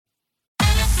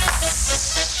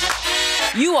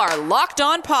You are Locked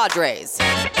On Padres,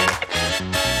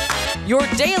 your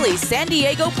daily San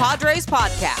Diego Padres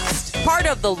podcast. Part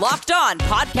of the Locked On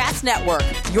Podcast Network,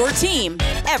 your team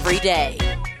every day.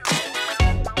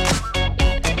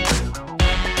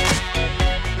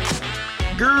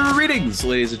 Greetings,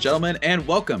 ladies and gentlemen, and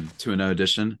welcome to another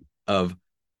edition of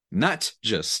not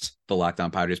just the Locked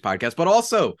On Padres podcast, but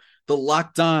also the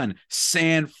Locked On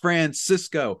San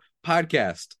Francisco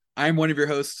podcast. I'm one of your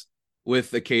hosts,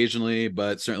 with occasionally,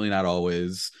 but certainly not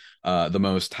always, the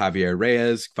most, Javier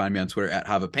Reyes. Find me on Twitter at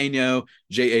Javapeno,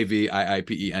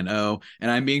 Javiiipeno,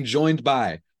 and I'm being joined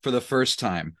by, for the first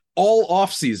time, all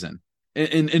off season,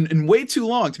 in way too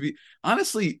long, to be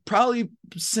honestly, probably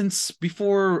since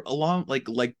before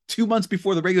like 2 months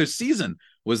before the regular season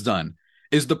was done,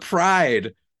 is the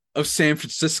pride of San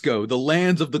Francisco, the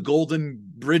lands of the golden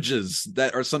bridges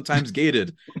that are sometimes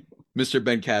gated. Mr.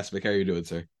 Ben Kaspick, how are you doing,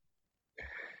 sir?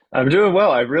 I'm doing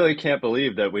well. I really can't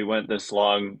believe that we went this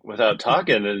long without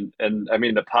talking. And I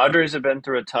mean, the Padres have been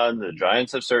through a ton. The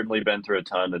Giants have certainly been through a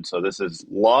ton. And so this is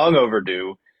long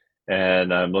overdue.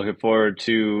 And I'm looking forward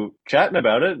to chatting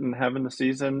about it and having the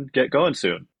season get going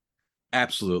soon.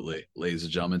 Absolutely, ladies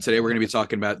and gentlemen. Today we're going to be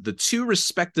talking about the two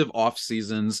respective off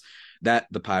seasons that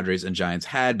the Padres and Giants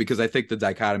had, because I think the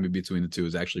dichotomy between the two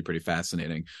is actually pretty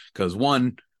fascinating, because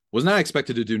one was not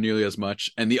expected to do nearly as much,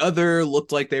 and the other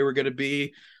looked like they were going to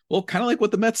be, well, kind of like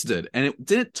what the Mets did. And it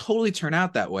didn't totally turn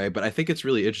out that way, but I think it's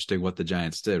really interesting what the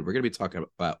Giants did. We're going to be talking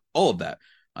about all of that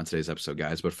on today's episode,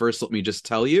 guys. But first, let me just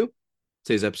tell you,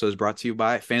 today's episode is brought to you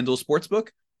by FanDuel Sportsbook,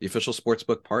 the official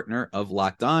sportsbook partner of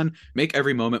Locked On. Make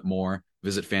every moment more.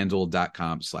 Visit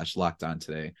FanDuel.com/LockedOn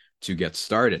today to get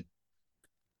started.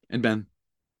 And Ben,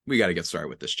 we got to get started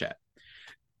with this chat.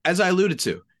 As I alluded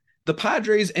to, the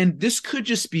Padres, and this could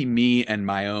just be me and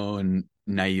my own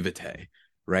naivete,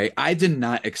 right? I did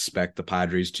not expect the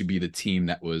Padres to be the team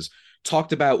that was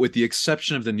talked about, with the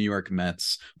exception of the New York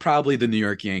Mets, probably the New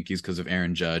York Yankees because of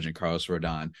Aaron Judge and Carlos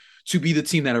Rodon, to be the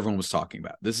team that everyone was talking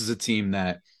about. This is a team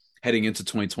that, heading into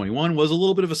 2021, was a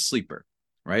little bit of a sleeper,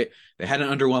 right? They had an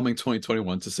underwhelming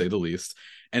 2021, to say the least.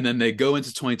 And then they go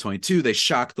into 2022, they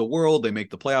shock the world, they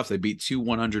make the playoffs, they beat two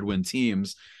 100-win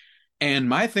teams. And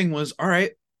my thing was, all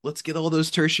right, let's get all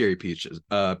those tertiary pieces.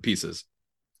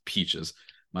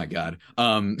 My God.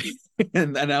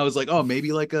 And I was like, oh,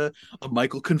 maybe like a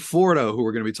Michael Conforto, who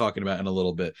we're going to be talking about in a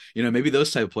little bit, maybe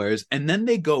those type of players. And then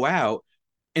they go out,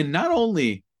 and not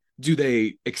only do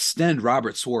they extend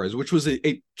Robert Suarez, which was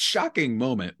a shocking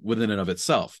moment within and of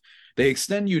itself. They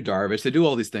extend Yu Darvish. They do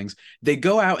all these things. They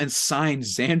go out and sign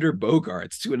Xander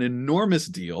Bogaerts to an enormous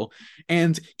deal.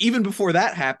 And even before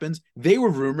that happens, they were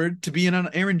rumored to be in on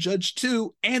Aaron Judge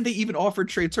too. And they even offered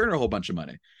Trey Turner a whole bunch of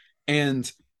money. And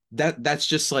that's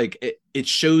just like, it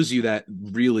shows you that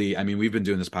really, I mean, we've been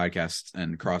doing this podcast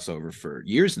and crossover for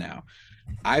years now.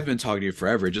 I've been talking to you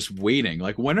forever, just waiting.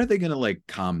 Like, when are they going to like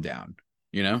calm down?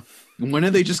 When are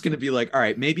they just going to be like, all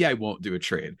right, maybe I won't do a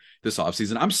trade this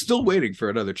offseason? I'm still waiting for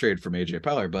another trade from AJ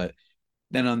Preller. But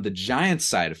then on the Giants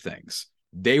side of things,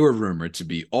 they were rumored to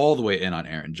be all the way in on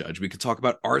Aaron Judge. We could talk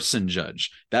about Arson Judge,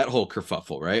 that whole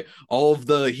kerfuffle, right? All of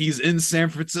he's in San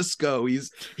Francisco. He's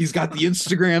got the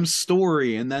Instagram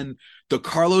story, and then the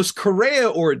Carlos Correa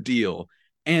ordeal.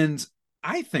 And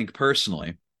I think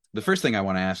personally, the first thing I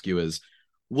want to ask you is,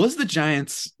 was the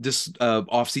Giants this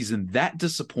offseason that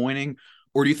disappointing?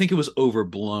 Or do you think it was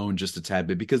overblown just a tad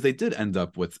bit? Because they did end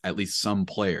up with at least some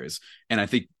players. And I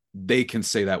think they can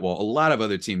say that, well, a lot of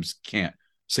other teams can't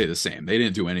say the same. They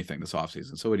didn't do anything this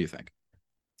offseason. So what do you think?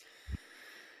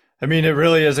 I mean, it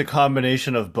really is a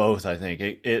combination of both, I think.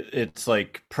 It's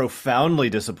like profoundly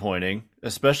disappointing,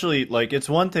 especially like it's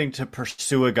one thing to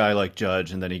pursue a guy like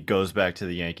Judge and then he goes back to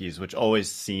the Yankees, which always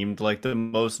seemed like the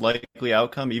most likely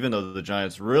outcome, even though the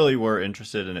Giants really were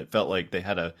interested and it felt like they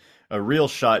had a real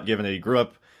shot, given that he grew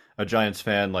up a Giants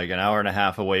fan like an hour and a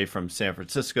half away from San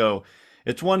Francisco.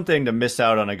 It's one thing to miss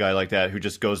out on a guy like that who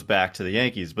just goes back to the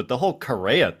Yankees, but the whole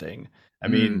Correa thing, I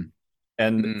mean,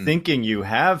 thinking you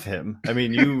have him, I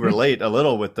mean, you relate a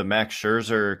little with the Max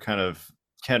Scherzer kind of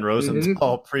Ken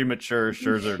Rosenthal premature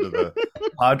Scherzer to the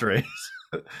Padres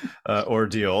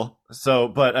ordeal. So,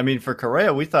 but I mean, for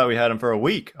Correa, we thought we had him for a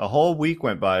week. A whole week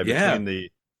went by between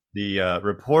the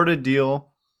reported deal,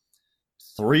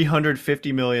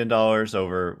 $350 million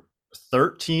over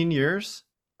 13 years.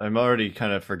 I'm already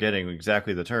kind of forgetting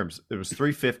exactly the terms. It was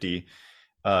 350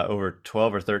 over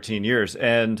 12 or 13 years.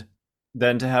 And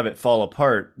then to have it fall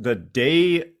apart the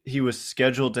day he was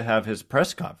scheduled to have his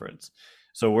press conference.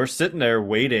 So we're sitting there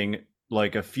waiting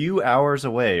like a few hours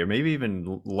away, or maybe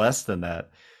even less than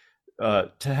that,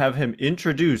 to have him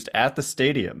introduced at the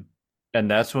stadium. And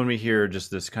that's when we hear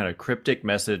just this kind of cryptic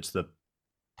message: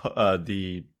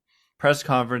 the press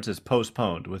conference is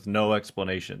postponed with no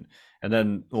explanation. And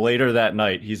then later that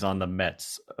night, he's on the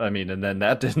Mets. I mean, and then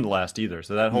that didn't last either.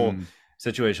 So that whole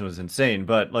situation was insane.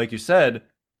 But like you said,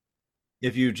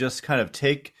 if you just kind of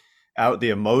take out the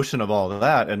emotion of all of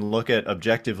that and look at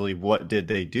objectively what did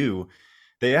they do,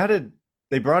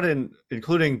 they brought in,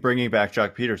 including bringing back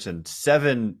Jock Peterson,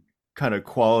 7 kind of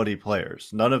quality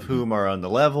players, none of whom are on the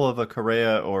level of a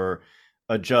Correa or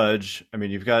a Judge. I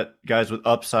mean, you've got guys with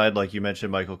upside, like you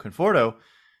mentioned, Michael Conforto.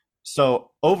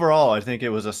 So overall, I think it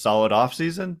was a solid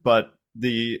offseason, but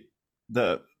the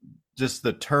just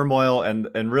the turmoil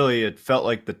and really it felt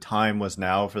like the time was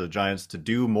now for the Giants to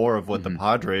do more of what the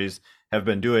Padres have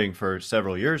been doing for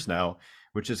several years now,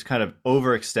 which is kind of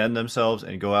overextend themselves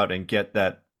and go out and get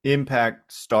that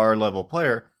impact star level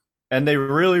player. And they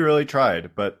really, really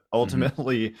tried, but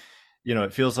ultimately,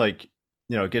 it feels like,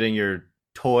 getting your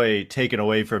toy taken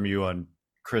away from you on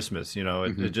Christmas,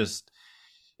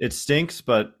 it stinks,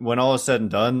 but when all is said and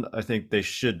done, I think they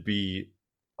should be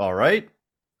all right,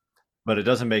 but it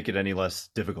doesn't make it any less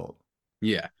difficult.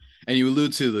 Yeah. And you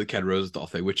allude to the Ken Rosenthal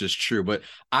thing, which is true, but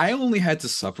I only had to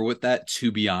suffer with that,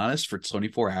 to be honest, for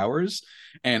 24 hours.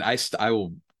 And I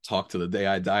will talk to the day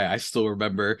I die. I still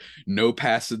remember no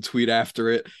pass and tweet after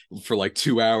it for like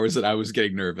 2 hours, and I was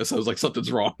getting nervous. I was like,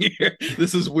 something's wrong here.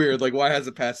 This is weird. Like, why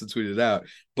hasn't pass and tweeted out?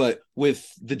 But with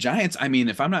the Giants, I mean,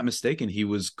 if I'm not mistaken,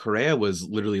 Correa was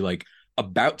literally like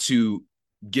about to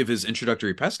give his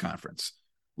introductory press conference.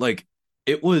 Like,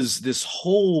 it was this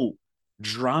whole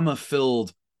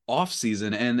drama-filled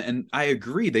offseason, and I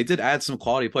agree, they did add some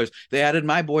quality players. They added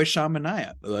my boy Sean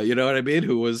Manaea, you know what I mean,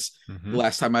 who was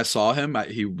last time I saw him,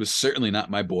 he was certainly not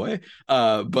my boy,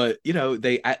 but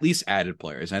they at least added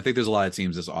players, and I think there's a lot of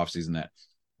teams this offseason that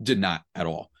did not at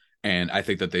all, and I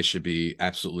think that they should be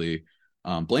absolutely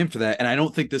blamed for that. And I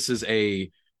don't think this is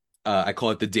I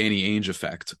call it the Danny Ainge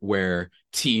effect, where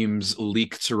teams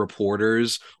leak to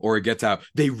reporters or it gets out.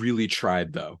 They really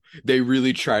tried, though. They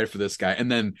really tried for this guy.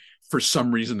 And then for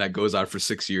some reason that goes out for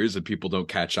 6 years and people don't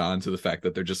catch on to the fact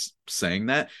that they're just saying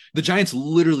that. The Giants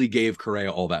literally gave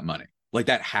Correa all that money. Like,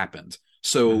 that happened.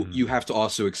 So you have to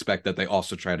also expect that they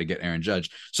also try to get Aaron Judge.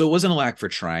 So it wasn't a lack for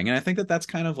trying. And I think that that's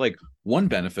kind of like one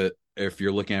benefit, if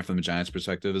you're looking at it from the Giants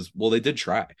perspective, is, well, they did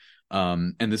try.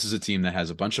 And this is a team that has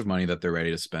a bunch of money that they're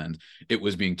ready to spend. It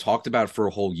was being talked about for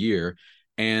a whole year,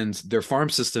 and their farm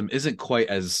system isn't quite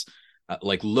as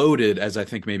loaded as I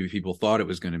think maybe people thought it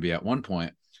was going to be at one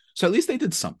point. So at least they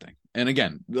did something. And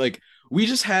again, like, we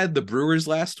just had the Brewers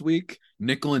last week,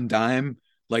 nickel and dime,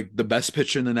 like the best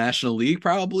pitcher in the National League,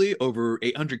 probably over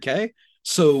 800K.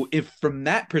 So if from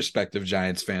that perspective,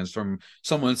 Giants fans, from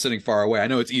someone sitting far away, I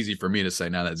know it's easy for me to say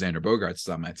now that Xander Bogaerts is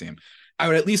on my team, I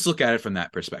would at least look at it from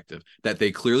that perspective, that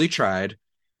they clearly tried.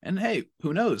 And hey,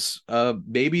 who knows?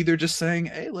 Maybe they're just saying,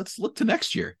 hey, let's look to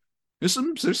next year. There's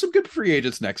some good free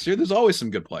agents next year. There's always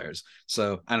some good players.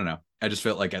 So I don't know. I just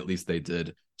felt like at least they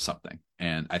did something.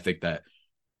 And I think that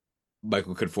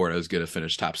Michael Conforto is going to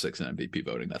finish top 6 in MVP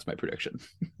voting. That's my prediction.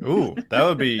 Ooh, that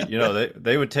would be,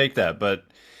 they would take that. But,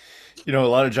 a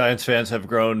lot of Giants fans have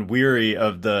grown weary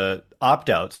of the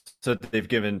opt-outs that they've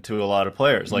given to a lot of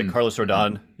players. Like Carlos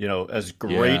Rodon, as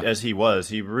great as he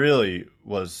really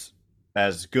was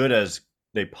as good as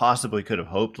they possibly could have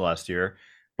hoped last year.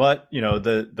 But,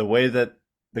 the way that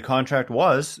the contract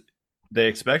was, they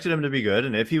expected him to be good.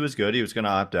 And if he was good, he was going to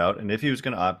opt out. And if he was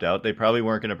going to opt out, they probably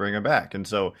weren't going to bring him back. And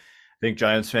so I think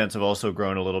Giants fans have also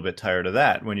grown a little bit tired of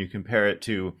that when you compare it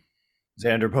to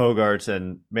Xander Bogaerts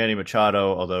and Manny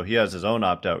Machado, although he has his own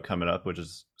opt-out coming up, which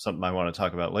is something I want to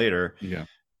talk about later. Yeah.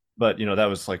 But, that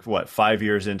was 5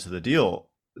 years into the deal,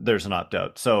 there's an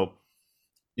opt-out. So,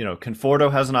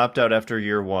 Conforto has an opt-out after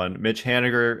year 1. Mitch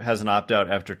Haniger has an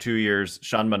opt-out after 2 years.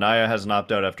 Sean Manaea has an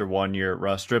opt-out after 1 year.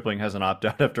 Ross Stripling has an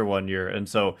opt-out after 1 year. And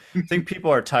so I think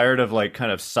people are tired of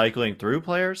kind of cycling through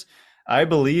players. I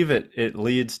believe it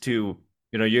leads to,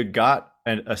 you got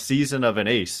a season of an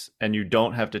ace and you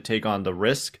don't have to take on the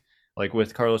risk, like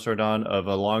with Carlos Rodon, of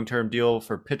a long-term deal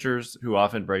for pitchers who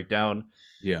often break down.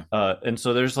 Yeah. And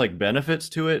so there's benefits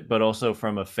to it, but also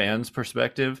from a fan's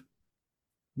perspective,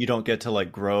 you don't get to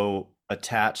grow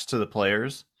attached to the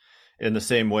players in the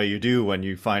same way you do when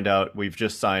you find out we've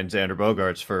just signed Xander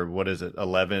Bogaerts for,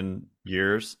 11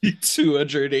 years?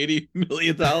 $280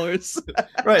 million.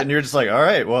 Right. And you're just like, all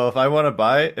right, well, if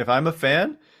I'm a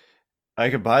fan, I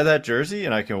can buy that jersey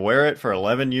and I can wear it for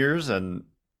 11 years and,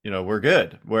 we're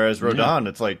good. Whereas Rodon,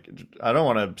 It's like, I don't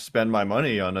want to spend my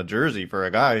money on a jersey for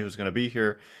a guy who's going to be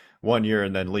here 1 year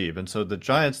and then leave. And so the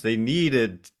Giants, they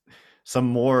needed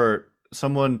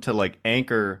someone to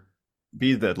anchor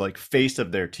be the like face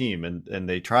of their team, and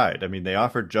they tried. I mean, they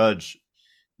offered Judge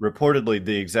reportedly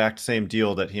the exact same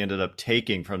deal that he ended up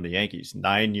taking from the Yankees,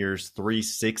 9 years,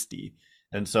 360.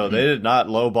 And so they did not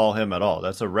lowball him at all.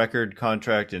 That's a record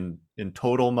contract in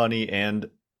total money and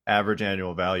average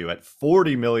annual value at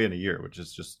 $40 million a year, which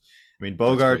is just, I mean,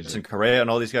 Bogarts and Correa and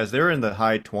all these guys, they're in the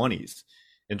high 20s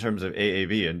in terms of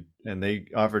AAV, and they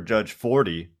offered Judge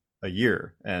 40 a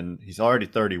year, and he's already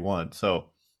 31. So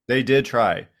they did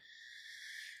try.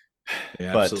 They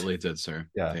absolutely did, sir.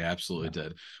 Yeah, they absolutely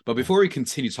did. But before we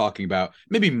continue talking about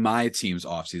maybe my team's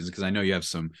offseason, because I know you have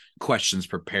some questions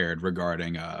prepared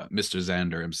regarding Mr.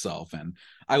 Xander himself, and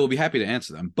I will be happy to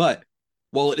answer them. But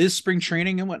while it is spring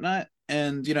training and whatnot,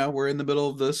 and we're in the middle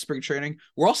of the spring training,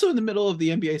 we're also in the middle of the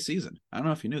NBA season. I don't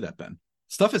know if you knew that, Ben.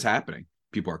 Stuff is happening.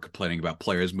 People are complaining about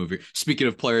players moving. Speaking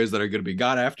of players that are going to be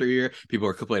gone after a year, people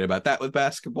are complaining about that with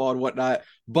basketball and whatnot.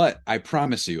 But I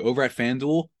promise you, over at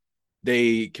FanDuel,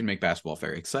 they can make basketball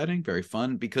very exciting, very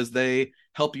fun, because they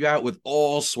help you out with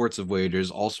all sorts of wagers,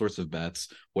 all sorts of bets,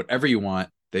 whatever you want.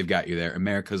 They've got you there.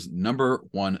 America's #1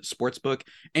 sportsbook,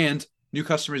 and new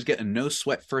customers get a no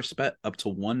sweat first bet up to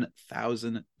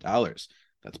 $1,000.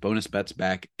 That's bonus bets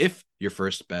back if your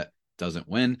first bet doesn't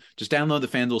win. Just download the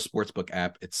FanDuel Sportsbook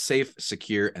app. It's safe,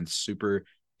 secure, and super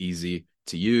easy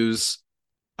to use.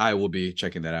 I will be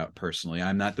checking that out personally.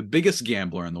 I'm not the biggest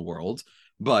gambler in the world,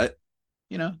 but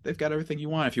they've got everything you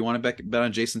want. If you want to bet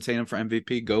on Jason Tatum for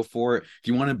MVP, go for it. If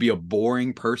you want to be a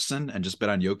boring person and just bet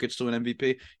on Jokic to win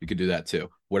MVP, you could do that too.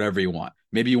 Whatever you want.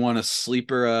 Maybe you want a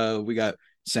sleeper. We got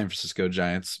San Francisco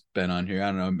Giants bet on here. I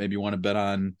don't know. Maybe you want to bet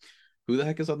on who the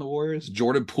heck is on the Warriors?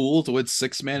 Jordan Poole to win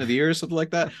 6th Man of the Year or something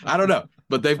like that. I don't know,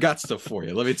 but they've got stuff for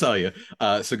you. Let me tell you.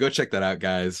 So go check that out,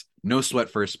 guys. No sweat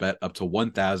first bet up to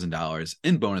 $1,000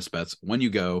 in bonus bets when you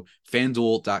go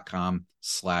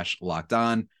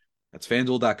FanDuel.com/lockedon. That's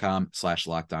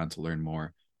FanDuel.com/lockedon to learn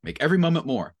more. Make every moment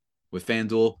more with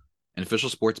FanDuel, an official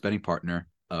sports betting partner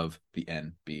of the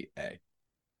NBA.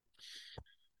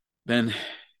 Ben,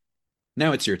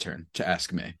 now it's your turn to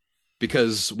ask me,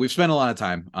 because we've spent a lot of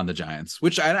time on the Giants,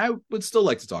 which I would still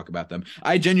like to talk about them.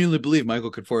 I genuinely believe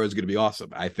Michael Conforto is going to be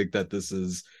awesome. I think that this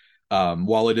is,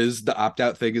 while it is the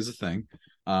opt-out thing is a thing,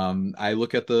 I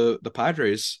look at the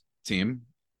Padres team,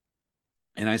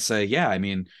 and I say, yeah, I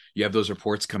mean, you have those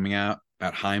reports coming out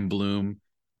about Chaim Bloom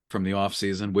from the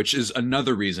offseason, which is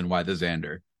another reason why the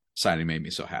Xander signing made me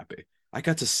so happy. I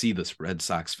got to see this Red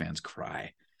Sox fans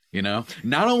cry.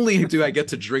 Not only do I get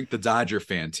to drink the Dodger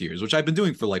fan tears, which I've been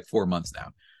doing for like 4 months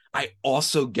now, I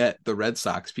also get the Red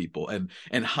Sox people and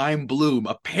Chaim Bloom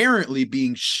apparently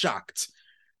being shocked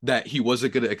that he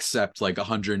wasn't going to accept like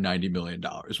 $190 million.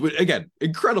 Again,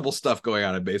 incredible stuff going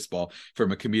on in baseball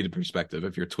from a comedic perspective,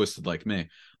 if you're twisted like me.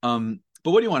 But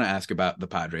what do you want to ask about the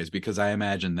Padres? Because I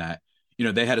imagine that,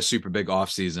 they had a super big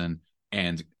offseason,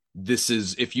 and this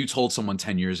is, if you told someone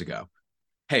 10 years ago,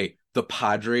 hey, the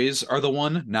Padres are the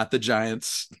one, not the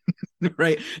Giants,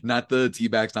 right? Not the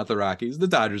T-backs, not the Rockies, the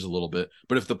Dodgers a little bit.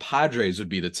 But if the Padres would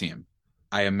be the team,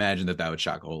 I imagine that would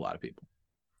shock a whole lot of people.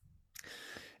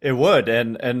 It would.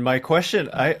 And my question,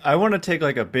 I want to take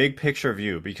like a big picture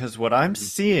view, because what I'm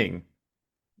seeing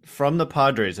from the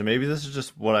Padres, and maybe this is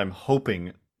just what I'm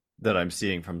hoping that I'm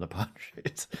seeing from the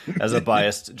Padres as a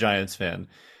biased Giants fan,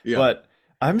 but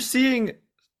I'm seeing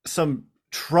some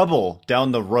trouble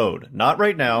down the road. Not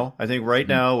right now. I think right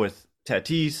now with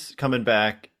Tatis coming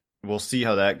back, we'll see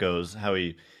how that goes, how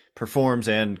he performs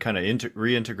and kind of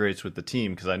reintegrates with the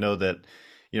team, because I know that,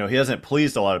 he hasn't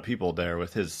pleased a lot of people there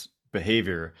with his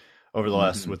behavior over the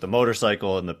last with the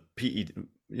motorcycle and the PED,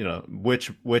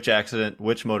 which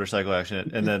motorcycle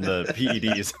accident, and then the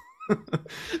PEDs.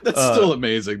 That's still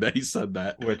amazing that he said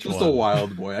that. Just a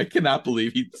wild boy. I cannot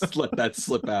believe he let that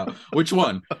slip out. Which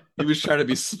one? He was trying to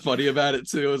be funny about it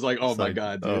too. It was like, oh my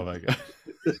God, dude. Oh my God.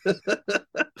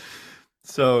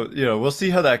 So, we'll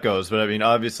see how that goes. But I mean,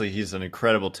 obviously he's an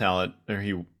incredible talent, or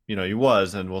he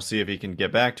was, and we'll see if he can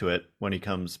get back to it when he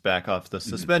comes back off the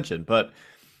suspension. But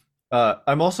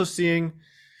I'm also seeing,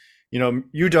 Yu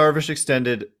Darvish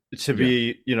extended to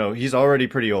be, he's already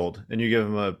pretty old, and you give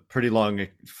him a pretty long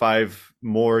 5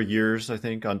 more years, I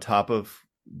think, on top of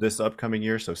this upcoming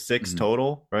year. So 6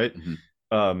 total, right?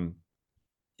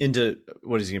 Into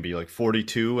what is he going to be, like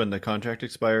 42 when the contract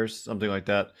expires, something like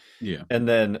that. Yeah. And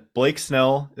then Blake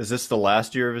Snell, is this the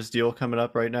last year of his deal coming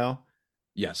up right now?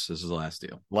 Yes, this is the last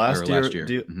deal. Last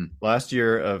year. Last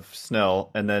year of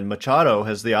Snell, and then Machado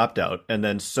has the opt-out, and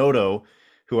then Soto,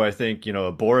 who I think,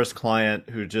 a Boris client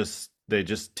who they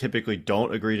just typically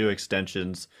don't agree to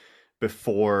extensions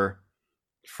before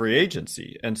free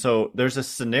agency. And so there's a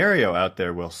scenario out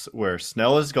there where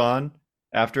Snell is gone,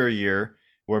 after a year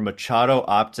where Machado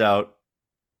opts out,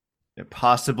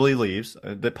 possibly leaves.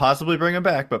 They possibly bring him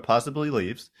back, but possibly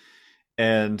leaves.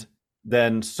 And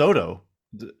then Soto,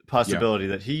 the possibility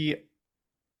that he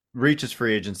reaches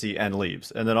free agency and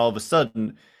leaves. And then all of a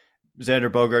sudden,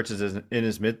 Xander Bogaerts is in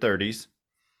his mid-30s.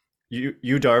 Yu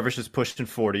Darvish is pushing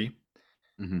 40.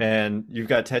 Mm-hmm. And you've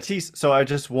got Tatis. So I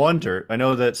just wonder, I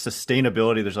know that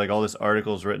sustainability, there's like all this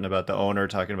articles written about the owner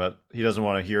talking about he doesn't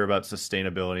want to hear about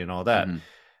sustainability and all that. Mm-hmm.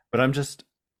 But I'm just,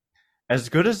 as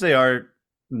good as they are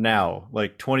now,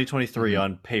 like 2023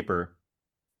 on paper,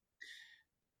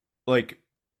 like,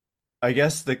 I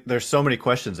guess there's so many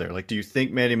questions there. Like, do you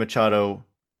think Manny Machado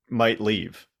might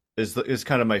leave? Is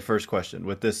kind of my first question.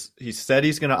 With this, he said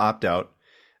he's going to opt out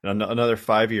in another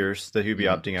 5 years that he'd be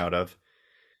opting out of.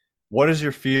 What is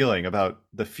your feeling about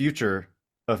the future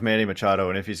of Manny Machado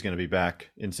and if he's going to be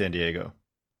back in San Diego?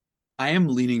 I am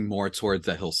leaning more towards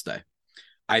that he'll stay.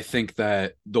 I think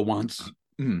that the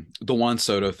Juan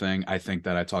Soto thing, I think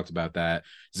that I talked about that.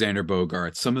 Xander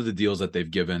Bogaerts, some of the deals that they've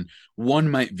given,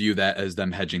 one might view that as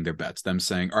them hedging their bets, them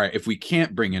saying, all right, if we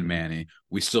can't bring in Manny,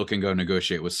 we still can go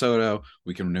negotiate with Soto.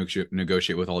 We can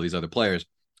negotiate with all these other players,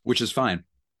 which is fine.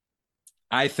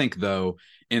 I think, though,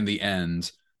 in the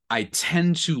end, I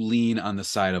tend to lean on the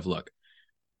side of, look,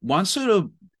 Juan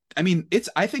Soto, I mean,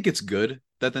 I think it's good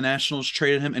that the Nationals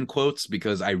traded him, in quotes,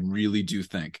 because I really do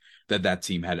think that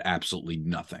team had absolutely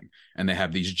nothing. And they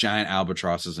have these giant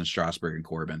albatrosses in Strasburg and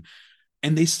Corbin.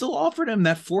 And they still offered him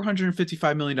that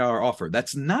 $455 million offer.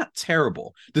 That's not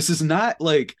terrible. This is not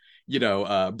like,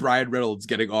 Brian Reynolds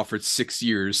getting offered 6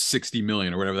 years, $60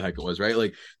 million or whatever the heck it was, right?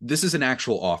 Like, this is an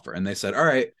actual offer. And they said, all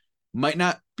right, might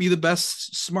not be the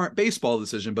best smart baseball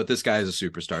decision, but this guy is a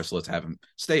superstar, so let's have him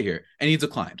stay here. And he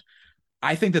declined.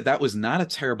 I think that was not a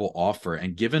terrible offer.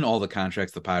 And given all the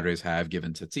contracts the Padres have,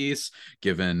 given Tatis,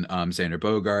 given Xander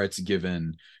Bogaerts,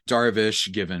 given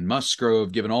Darvish, given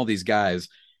Musgrove, given all these guys,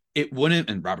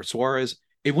 and Robert Suarez,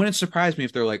 it wouldn't surprise me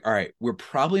if they're like, all right, we're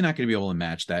probably not going to be able to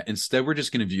match that. Instead, we're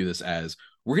just going to view this as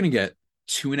we're going to get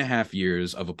 2.5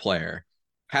 years of a player.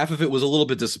 Half of it was a little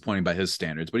bit disappointing by his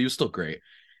standards, but he was still great.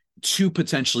 2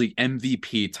 potentially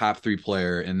MVP top 3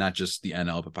 player in not just the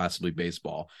NL, but possibly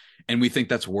baseball. And we think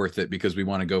that's worth it because we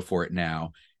want to go for it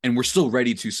now. And we're still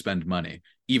ready to spend money,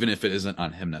 even if it isn't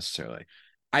on him necessarily.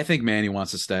 I think Manny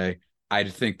wants to stay. I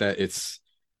think that it's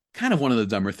kind of one of the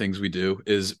dumber things we do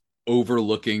is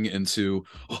overlooking into,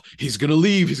 he's going to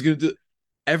leave. He's going to do.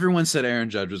 Everyone said Aaron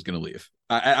Judge was going to leave.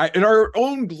 In our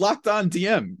own Locked On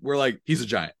DM, we're like, he's a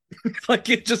Giant. Like,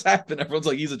 it just happened. Everyone's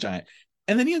like, he's a Giant.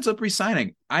 And then he ends up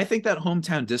resigning. I think that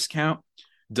hometown discount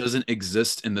doesn't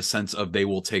exist in the sense of they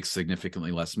will take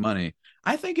significantly less money.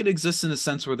 I think it exists in a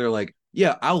sense where they're like,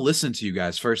 yeah, I'll listen to you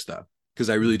guys first, though, because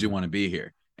I really do want to be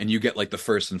here. And you get like the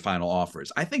first and final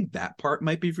offers. I think that part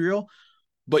might be real,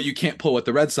 but you can't pull what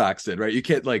the Red Sox did, right? You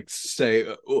can't like say,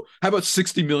 how about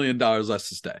 $60 million less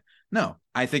to stay? No,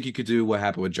 I think you could do what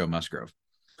happened with Joe Musgrove,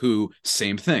 who,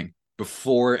 same thing.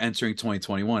 Before entering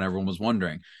 2021, everyone was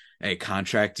wondering, a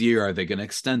contract year, are they going to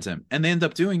extend him? And they end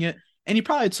up doing it. And he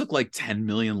probably took like 10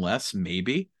 million less,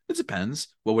 maybe. It depends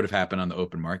what would have happened on the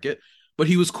open market. But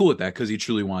he was cool with that because he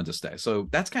truly wanted to stay. So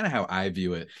that's kind of how I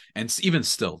view it. And even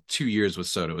still, 2 years with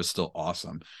Soto is still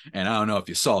awesome. And I don't know if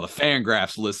you saw the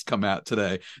Fangraphs list come out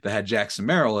today that had Jackson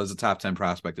Merrill as a top 10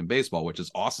 prospect in baseball, which is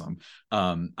awesome.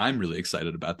 I'm really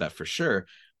excited about that for sure.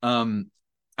 I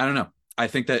don't know. I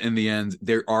think that in the end,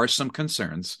 there are some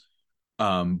concerns.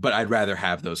 But I'd rather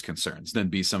have those concerns than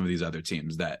be some of these other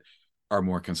teams that are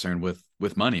more concerned with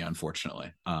money,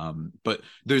 unfortunately. But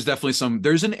there's definitely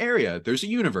there's a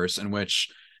universe in which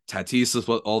Tatis is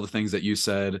all the things that you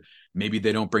said. Maybe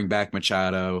they don't bring back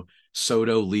Machado.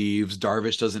 Soto leaves.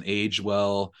 Darvish doesn't age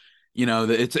well.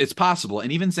 It's possible.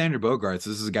 And even Xander Bogaerts,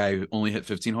 this is a guy who only hit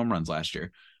 15 home runs last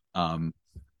year.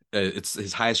 It's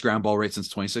his highest ground ball rate since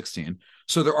 2016.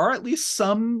 So there are at least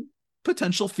some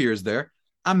potential fears there.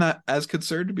 I'm not as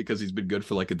concerned because he's been good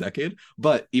for like a decade,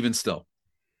 but even still,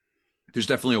 there's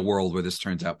definitely a world where this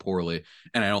turns out poorly.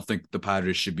 And I don't think the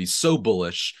Padres should be so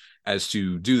bullish as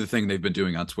to do the thing they've been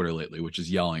doing on Twitter lately, which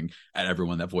is yelling at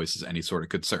everyone that voices any sort of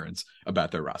concerns about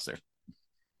their roster.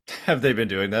 Have they been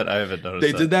doing that? I haven't noticed.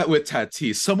 They did that with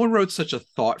Tatis. Someone wrote such a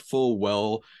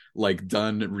thoughtful,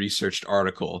 done, researched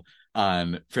article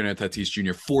on Fernando Tatis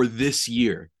Jr. for this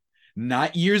year.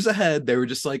 not years ahead. They were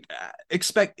just like,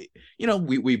 expect,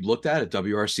 we've looked at it,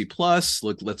 WRC plus,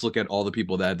 let's look at all the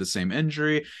people that had the same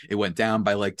injury. It went down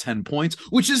by like 10 points,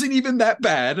 which isn't even that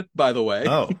bad, by the way.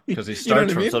 No, because he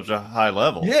starts from such a high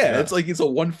level. Yeah, it's like he's a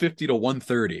 150 to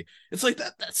 130. It's like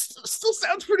that still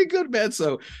sounds pretty good, man.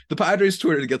 So the Padres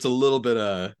Twitter gets a little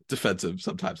bit defensive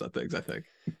sometimes on things, I think.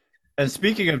 And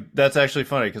speaking of, that's actually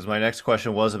funny because my next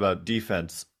question was about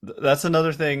defense. That's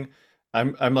another thing.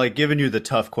 I'm like giving you the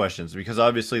tough questions because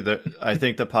obviously I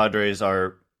think the Padres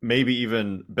are maybe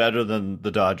even better than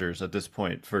the Dodgers at this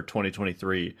point for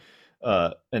 2023.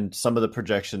 And some of the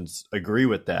projections agree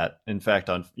with that. In fact,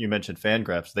 you mentioned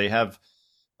Fangraphs, they have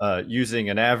using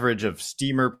an average of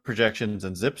Steamer projections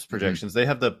and Zips projections. They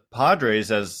have the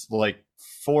Padres as like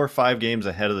 4 or 5 games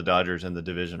ahead of the Dodgers in the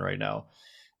division right now,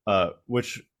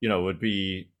 which would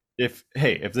be if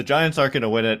the Giants aren't going to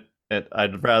win it.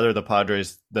 I'd rather the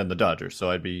Padres than the Dodgers,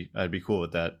 so I'd be cool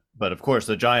with that. But of course,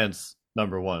 the Giants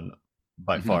 #1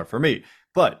 by far for me.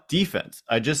 But defense,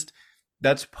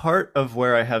 that's part of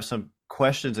where I have some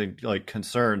questions and like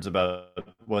concerns about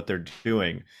what they're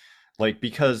doing, like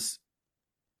because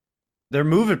they're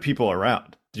moving people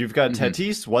around. You've got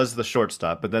Tatis was the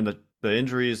shortstop, but then the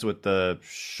injuries with the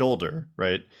shoulder,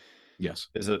 right? Yes.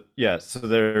 So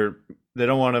they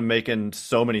don't want to make in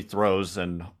so many throws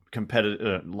and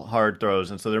competitive hard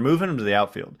throws, and so they're moving him to the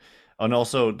outfield. And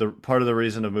also the part of the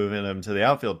reason of moving him to the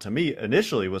outfield to me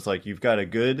initially was like you've got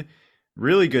a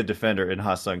really good defender in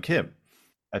Ha-Seong Kim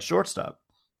at shortstop.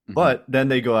 But then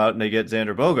they go out and they get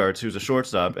Xander Bogaerts, who's a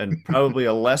shortstop and probably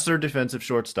a lesser defensive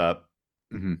shortstop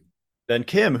than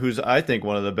Kim, who's I think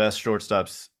one of the best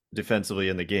shortstops defensively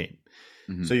in the game.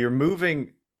 So you're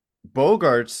moving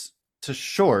Bogaerts to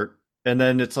short, and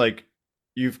then it's like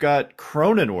you've got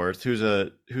Cronenworth,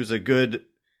 who's a good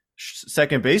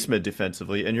second baseman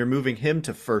defensively, and you're moving him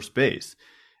to first base,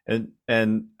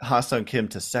 and Ha-Seong Kim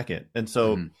to second. And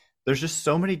so there's just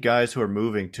so many guys who are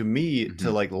moving to me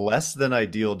to like less than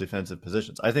ideal defensive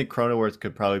positions. I think Cronenworth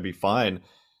could probably be fine,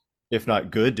 if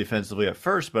not good defensively at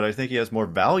first, but I think he has more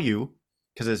value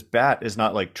because his bat is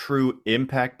not like true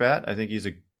impact bat. I think he's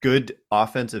a good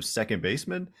offensive second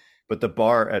baseman, but the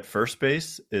bar at first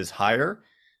base is higher.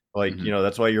 Like,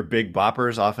 that's why your big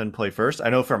boppers often play first. I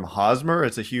know from Hosmer,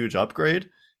 it's a huge upgrade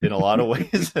in a lot of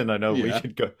ways. And I know we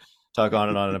could go talk on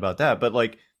and about that. But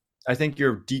like, I think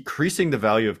you're decreasing the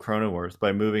value of Cronenworth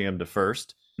by moving him to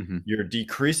first. You're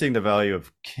decreasing the value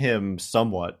of Kim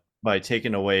somewhat by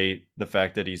taking away the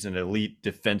fact that he's an elite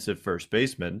defensive first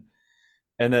baseman.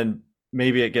 And then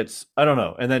maybe it gets, I don't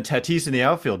know. And then Tatis in the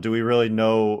outfield, do we really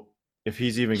know if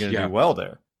he's even going to do well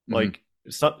there? Like,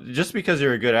 just because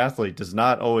you're a good athlete does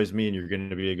not always mean you're going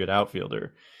to be a good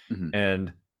outfielder.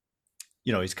 And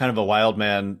he's kind of a wild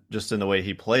man just in the way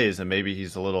he plays, and maybe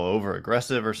he's a little over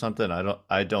aggressive or something.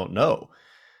 I don't know.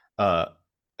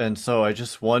 And so I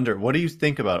just wonder, what do you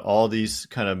think about all these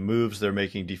kind of moves they're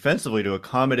making defensively to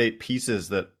accommodate pieces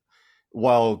that,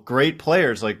 while great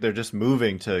players, like they're just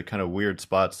moving to kind of weird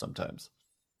spots sometimes?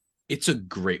 It's a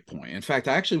great point. In fact,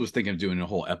 I actually was thinking of doing a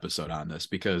whole episode on this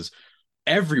because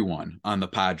everyone on the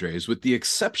Padres, with the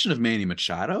exception of Manny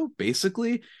Machado,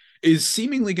 basically is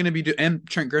seemingly going to be, and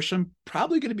Trent Grisham,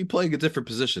 probably going to be playing a different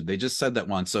position. They just said that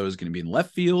Juan Soto is going to be in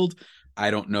left field. I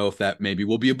don't know if that maybe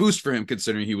will be a boost for him,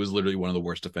 considering he was literally one of the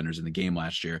worst defenders in the game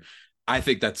last year.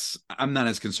 I'm not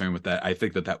as concerned with that. I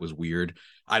think that was weird.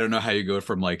 I don't know how you go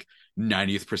from like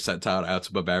 90th percentile outs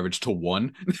above average to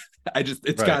 1.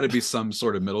 It's got to be some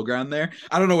sort of middle ground there.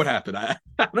 I don't know what happened. I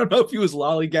don't know if he was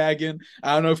lollygagging.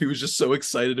 I don't know if he was just so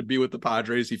excited to be with the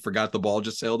Padres he forgot the ball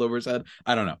just sailed over his head.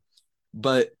 I don't know.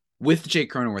 But with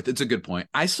Jake Cronenworth, it's a good point.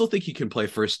 I still think he can play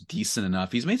first decent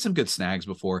enough. He's made some good snags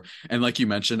before. And like you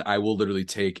mentioned, I will literally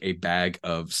take a bag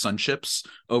of Sun Chips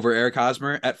over Eric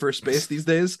Hosmer at first base these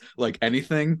days, like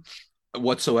anything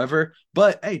whatsoever.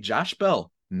 But hey, Josh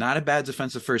Bell, not a bad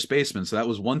defensive first baseman. So that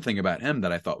was one thing about him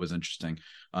that I thought was interesting,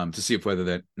 to see if whether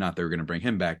they were going to bring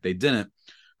him back. They didn't.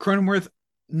 Cronenworth,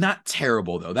 not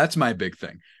terrible, though. That's my big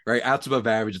thing, right? Outs above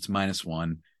average, it's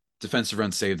 -1. Defensive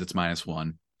runs saved, it's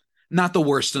 -1. Not the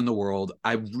worst in the world.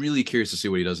 I'm really curious to see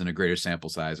what he does in a greater sample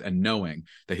size, and knowing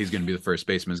that he's going to be the first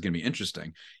baseman is going to be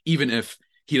interesting, even if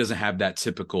he doesn't have that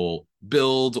typical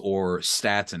build or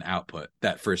stats and output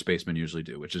that first basemen usually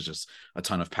do, which is just a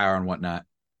ton of power and whatnot.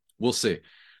 We'll see.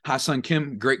 Ha-Seong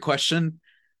Kim, great question.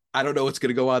 I don't know what's going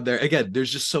to go on there. Again,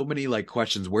 there's just so many like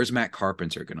questions. Where's Matt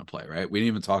Carpenter going to play, right? We didn't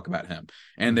even talk about him.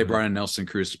 And they brought in Nelson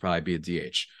Cruz to probably be a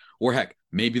DH. Or heck,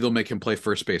 maybe they'll make him play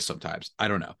first base sometimes. I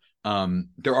don't know.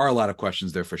 There are a lot of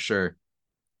questions there for sure.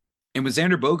 And with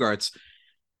Xander Bogaerts,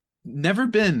 never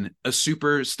been a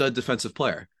super stud defensive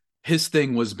player. his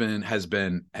thing has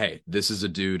been, hey, this is a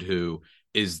dude who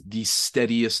is the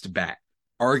steadiest bat,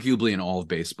 arguably in all of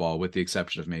baseball, with the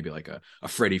exception of maybe like a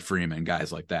Freddie Freeman,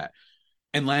 guys like that.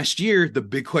 And last year, the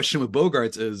big question with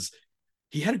Bogaerts is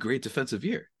he had a great defensive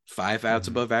year. 5 outs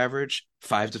above average,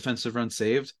 5 defensive runs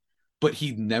saved, but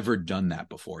he'd never done that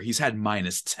before. He's had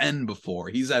 -10 before.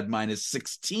 He's had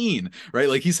 -16, right?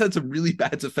 Like he's had some really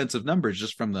bad defensive numbers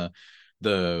just from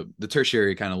the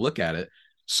tertiary kind of look at it.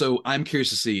 So I'm curious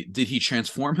to see, did he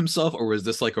transform himself, or was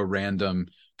this like a random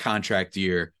contract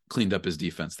year, cleaned up his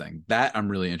defense thing? That I'm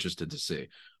really interested to see.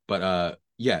 But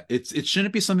yeah, it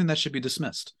shouldn't be something that should be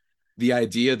dismissed. The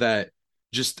idea that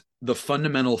just the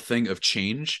fundamental thing of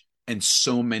change and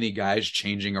so many guys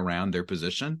changing around their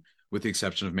position, with the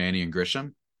exception of Manny and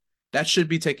Grisham, that should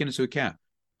be taken into account.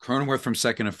 Cronenworth from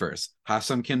second to first,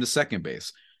 Ha-Seong Kim to second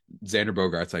base, Xander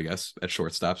Bogaerts, I guess, at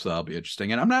shortstop, so that'll be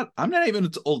interesting. And I'm not even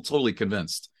totally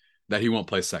convinced that he won't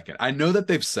play second. I know that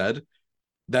they've said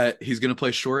that he's going to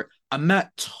play short. I'm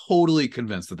not totally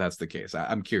convinced that that's the case.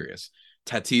 I'm curious.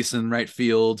 Tatis in right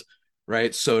field,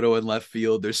 right? Soto in left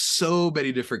field. There's so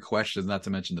many different questions, not to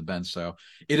mention the bench. So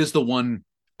it is the one,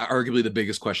 arguably the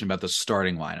biggest question about the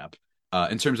starting lineup.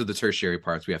 In terms of the tertiary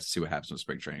parts, we have to see what happens with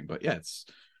spring training. But yeah, it's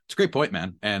a great point,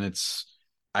 man. And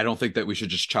I don't think that we should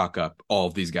just chalk up all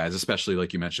of these guys, especially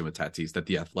like you mentioned with Tatis, that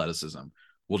the athleticism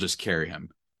will just carry him.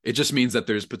 It just means that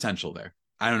there's potential there.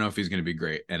 I don't know if he's going to be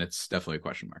great, and it's definitely a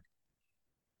question mark.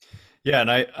 Yeah,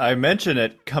 and I mentioned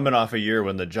it coming off a year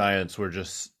when the Giants were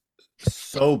just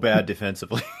so bad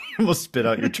defensively. You almost spit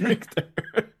out your drink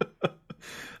there.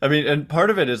 I mean, and part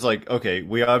of it is like, okay,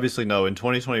 we obviously know in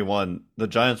 2021 the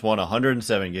Giants won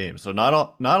 107 games, so not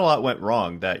a lot went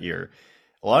wrong that year.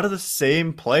 A lot of the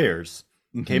same players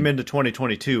came into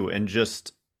 2022 and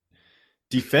just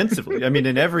defensively, I mean,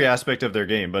 in every aspect of their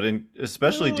game, but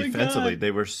especially defensively,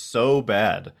 they were so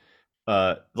bad.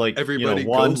 Like everybody,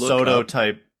 Juan Soto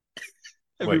type.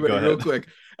 Everybody,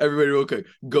 real quick,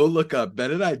 go look up.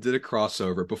 Ben and I did a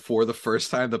crossover before the first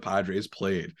time the Padres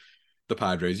played the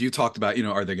Padres. You talked about,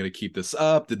 are they going to keep this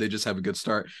up? Did they just have a good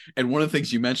start? And one of the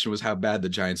things you mentioned was how bad the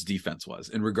Giants defense was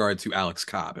in regard to Alex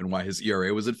Cobb and why his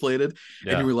ERA was inflated.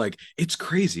 Yeah. And you were like, it's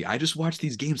crazy. I just watched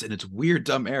these games and it's weird,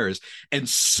 dumb errors. And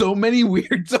so many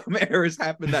weird, dumb errors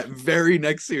happened that very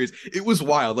next series. It was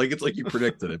wild. Like, it's like you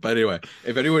predicted it. But anyway,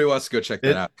 if anybody wants to go check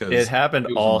that out, because it happened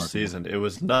all season. It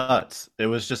was nuts. It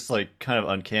was just like kind of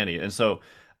uncanny. And so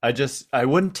I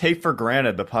wouldn't take for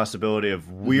granted the possibility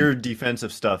of weird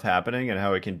defensive stuff happening and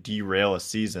how it can derail a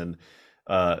season.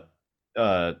 When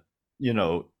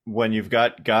you've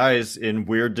got guys in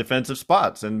weird defensive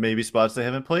spots and maybe spots they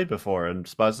haven't played before and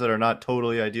spots that are not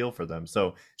totally ideal for them.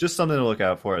 So just something to look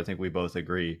out for. I think we both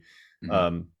agree.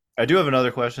 I do have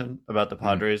another question about the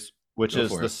Padres, which is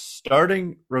the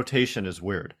starting rotation is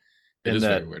weird. It is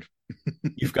very weird.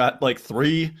 You've got like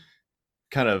 3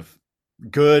 kind of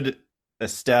good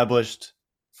established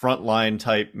frontline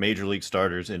type major league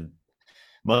starters in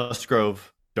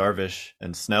Musgrove, Darvish,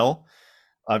 and Snell.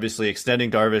 Obviously, extending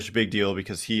Darvish, big deal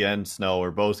because he and Snell were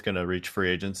both going to reach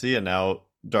free agency, and now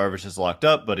Darvish is locked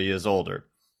up, but he is older.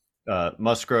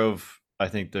 Musgrove, I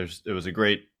think it was a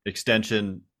great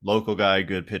extension, local guy,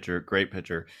 good pitcher, great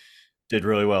pitcher, did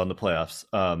really well in the playoffs.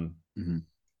 And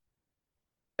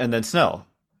then Snell.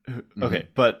 Okay,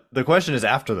 but the question is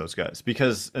after those guys,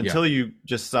 because until you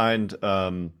just signed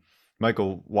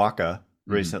Michael Wacha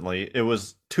recently, it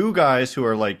was 2 guys who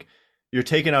are like you're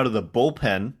taking out of the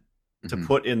bullpen to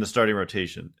put in the starting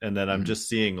rotation, and then I'm just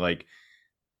seeing like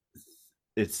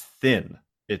it's thin,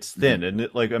 and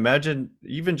like imagine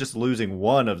even just losing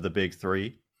one of the big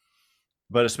 3,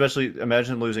 but especially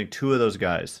imagine losing 2 of those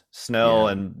guys, Snell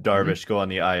and Darvish go on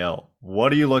the IL.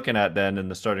 What are you looking at then in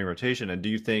the starting rotation, and do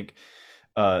you think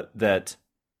that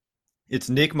it's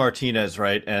Nick Martinez,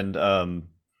 right? And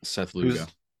Seth Lugo.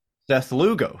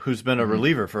 Who's been a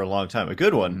reliever for a long time, a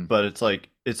good one, but it's like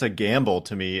it's a gamble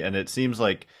to me, and it seems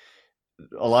like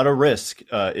a lot of risk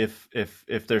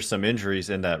if there's some injuries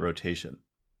in that rotation.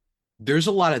 There's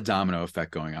a lot of domino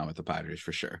effect going on with the Padres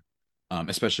for sure,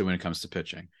 especially when it comes to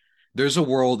pitching. There's a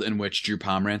world in which Drew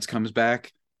Pomeranz comes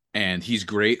back and he's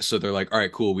great. So they're like, all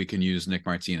right, cool. We can use Nick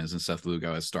Martinez and Seth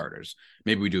Lugo as starters.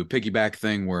 Maybe we do a piggyback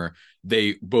thing where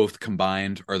they both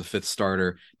combined are the 5th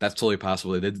starter. That's totally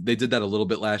possible. They did that a little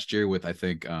bit last year with, I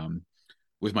think,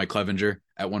 with Mike Clevenger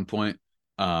at one point,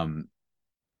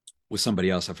 with somebody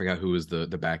else. I forgot who was the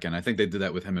back end. I think they did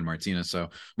that with him and Martinez. So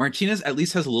Martinez at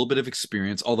least has a little bit of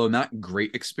experience, although not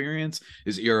great experience.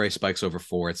 His ERA spikes over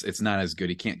 4. It's not as good.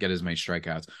 He can't get as many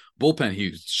strikeouts. Bullpen,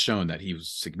 he's shown that he was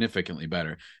significantly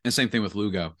better. And same thing with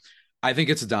Lugo. I think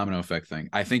it's a domino effect thing.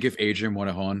 I think if Adrian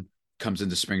Morejon comes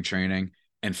into spring training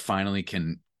and finally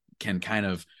can kind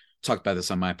of talk about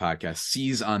this on my podcast,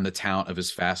 seize on the talent of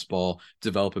his fastball,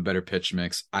 develop a better pitch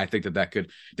mix. I think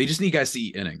they just need guys to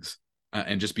eat innings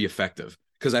and just be effective.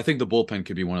 Because I think the bullpen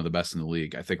could be one of the best in the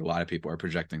league. I think a lot of people are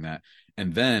projecting that.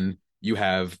 And then you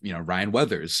have, Ryan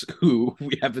Weathers, who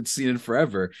we haven't seen in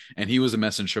forever. And he was a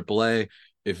mess in AAA.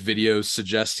 If videos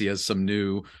suggest he has some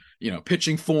new,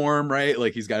 pitching form, right?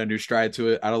 Like he's got a new stride to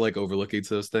it. I don't like overlooking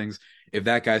those things. If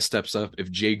that guy steps up,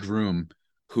 if Jay Groom,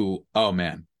 who, oh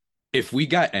man, if we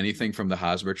got anything from the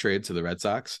Hosmer trade to the Red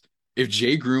Sox, if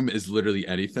Jay Groom is literally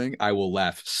anything, I will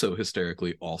laugh so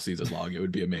hysterically all season long. It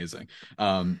would be amazing.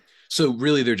 So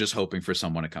really, they're just hoping for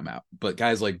someone to come out. But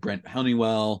guys like Brent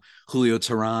Honeywell, Julio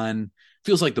Teheran,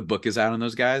 feels like the book is out on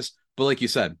those guys. But like you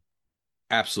said,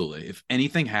 absolutely. If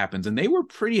anything happens, and they were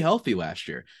pretty healthy last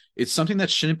year, it's something that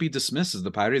shouldn't be dismissed as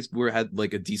the Pirates had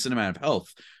like a decent amount of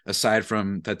health aside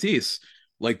from Tatis.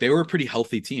 Like they were a pretty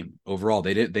healthy team overall.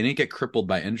 They didn't get crippled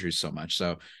by injuries so much.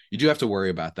 So you do have to worry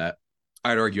about that.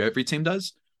 I'd argue every team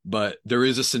does, but there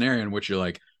is a scenario in which you're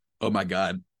like, oh my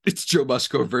God, it's Joe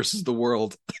Musgrove versus the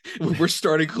world. We're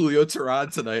starting Julio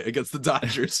Teheran tonight against the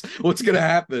Dodgers. What's going to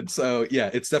happen? So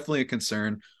yeah, it's definitely a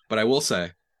concern, but I will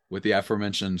say with the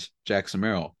aforementioned Jackson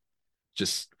Merrill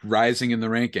just rising in the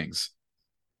rankings,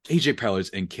 AJ Preller's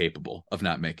incapable of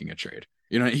not making a trade.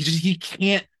 He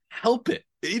can't help it.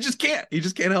 He just can't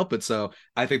help it. So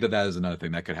I think that is another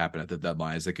thing that could happen at the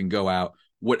deadline is they can go out,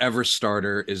 whatever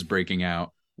starter is breaking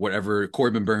out, whatever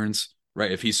Corbin Burns,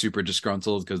 right? If he's super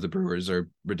disgruntled because the Brewers are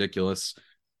ridiculous,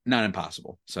 not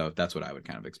impossible. So that's what I would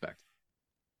kind of expect.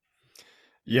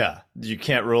 Yeah, you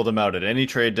can't rule them out at any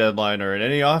trade deadline or in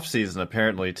any offseason,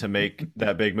 apparently, to make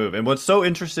that big move. And what's so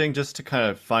interesting, just to kind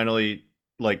of finally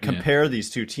compare these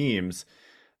two teams,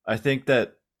 I think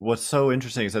that what's so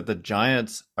interesting is that the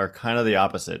Giants are kind of the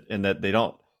opposite in that they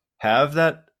don't have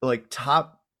that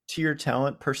top tier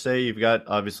talent per se. You've got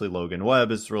obviously Logan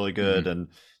Webb is really good, and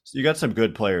so you got some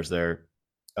good players there.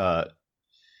 But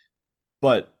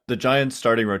the Giants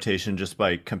starting rotation, just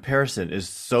by comparison, is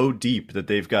so deep that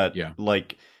they've got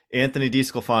like Anthony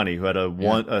DeSclafani, who had a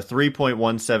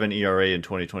 3.17 ERA in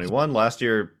 2021. Last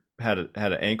year had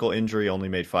an ankle injury, only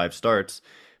made 5 starts,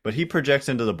 but he projects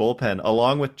into the bullpen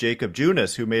along with Jacob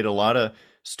Junis, who made a lot of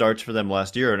starts for them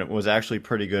last year, and it was actually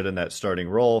pretty good in that starting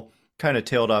role. Kind of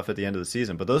tailed off at the end of the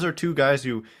season, but those are two guys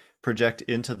who project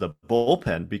into the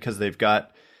bullpen because they've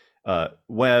got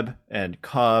Webb and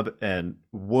Cobb and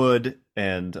Wood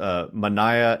and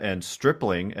Manaea and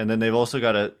Stripling, and then they've also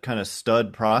got a kind of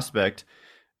stud prospect,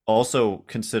 also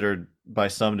considered by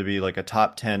some to be like a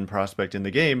top 10 prospect in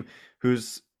the game,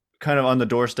 who's kind of on the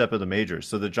doorstep of the majors.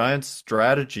 So the Giants'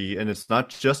 strategy, and it's not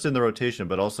just in the rotation,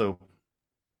 but also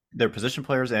their position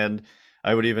players, and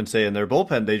I would even say in their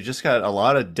bullpen, they just got a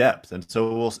lot of depth. And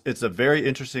so it's a very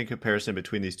interesting comparison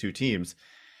between these two teams.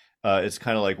 It's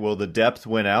kind of like, will the depth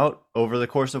win out over the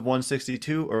course of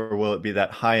 162, or will it be that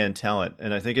high-end talent?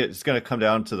 And I think it's going to come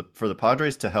down to for the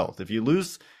Padres to health. If you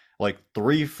lose like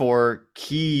 3-4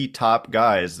 key top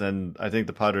guys, then I think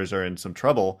the Padres are in some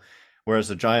trouble, whereas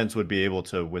the Giants would be able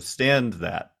to withstand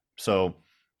that. So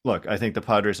look, I think the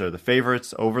Padres are the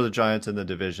favorites over the Giants in the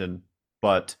division,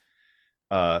 but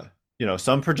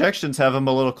some projections have them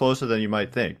a little closer than you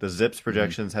might think. The Zips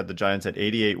projections had the Giants at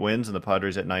 88 wins and the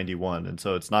Padres at 91. And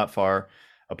so it's not far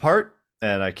apart.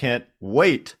 And I can't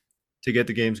wait to get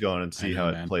the games going and see how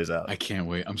it plays out. I can't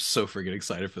wait. I'm so freaking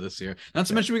excited for this year. Not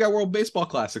to mention we got World Baseball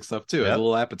Classic stuff too, as a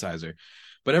little appetizer.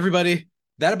 But everybody,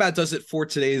 that about does it for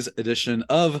today's edition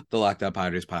of the Locked On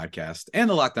Padres podcast and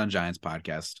the Locked On Giants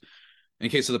podcast. In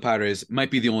case of the Padres,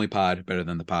 might be the only pod better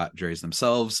than the Padres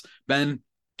themselves. Ben,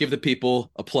 give the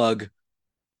people a plug.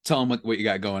 Tell them what you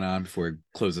got going on before we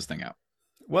close this thing out.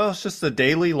 Well, it's just the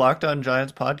daily Locked On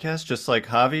Giants podcast, just like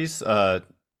Javi's,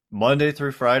 Monday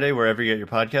through Friday, wherever you get your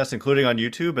podcasts, including on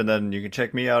YouTube. And then you can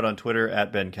check me out on Twitter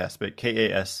at Ben Kaspick,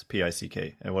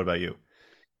 Kaspick. And what about you?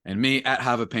 And me at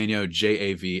Javapeno,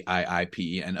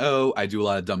 Javiiipeno. I do a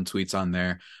lot of dumb tweets on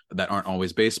there that aren't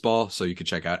always baseball. So you can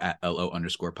check out at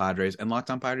LO_Padres and Locked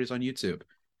On Padres on YouTube.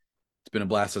 It's been a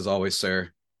blast as always,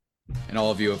 sir. And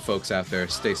all of you folks out there,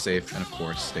 stay safe and, of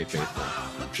course, stay faithful.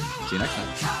 See you next time.